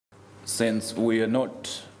since we are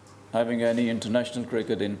not having any international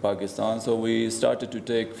cricket in Pakistan, so we started to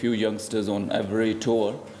take few youngsters on every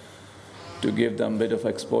tour to give them a bit of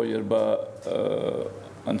exposure. But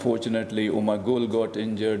unfortunately, Umar Gul got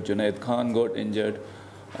injured, Junaid Khan got injured,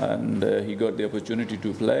 and he got the opportunity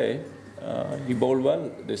to play. He bowled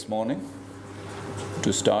well this morning.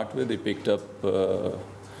 To start with, he picked up a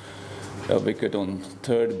wicket on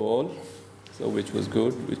third ball, so which was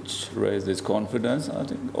good, which raised his confidence. I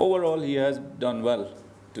think overall he has done well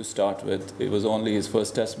to start with. It was only his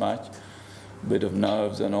first test match, bit of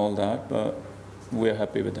nerves and all that, but we're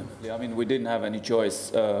happy with him. I mean, we didn't have any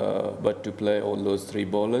choice but to play all those three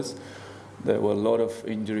bowlers. There were a lot of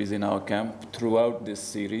injuries in our camp throughout this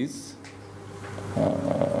series.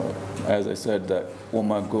 As I said, that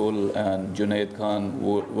Umar Gul and Junaid Khan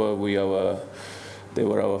they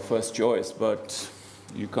were our first choice, but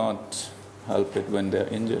you can't help it when they're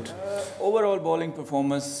injured. Overall bowling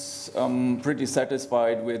performance, I'm pretty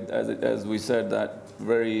satisfied with, as we said, that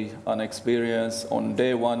very unexperienced. On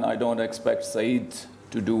day one, I don't expect Saeed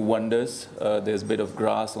to do wonders. There's a bit of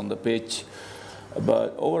grass on the pitch.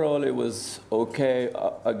 But overall, it was okay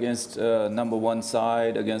against number one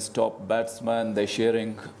side, against top batsmen. They're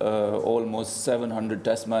sharing almost 700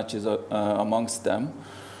 test matches amongst them.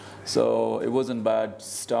 So it wasn't a bad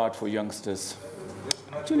start for youngsters.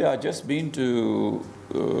 Actually, I've just been to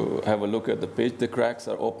have a look at the pitch. The cracks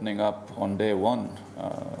are opening up on day one.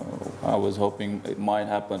 I was hoping it might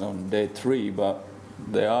happen on day three, but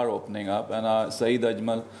they are opening up. And Saeed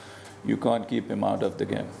Ajmal, you can't keep him out of the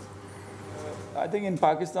game. I think in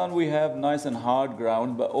Pakistan we have nice and hard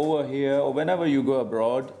ground, but over here, or whenever you go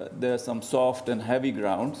abroad, there are some soft and heavy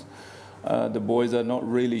grounds. The boys are not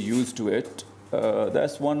really used to it.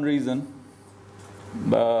 That's one reason.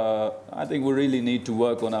 But I think we really need to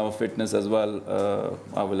work on our fitness as well.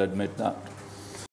 I will admit that.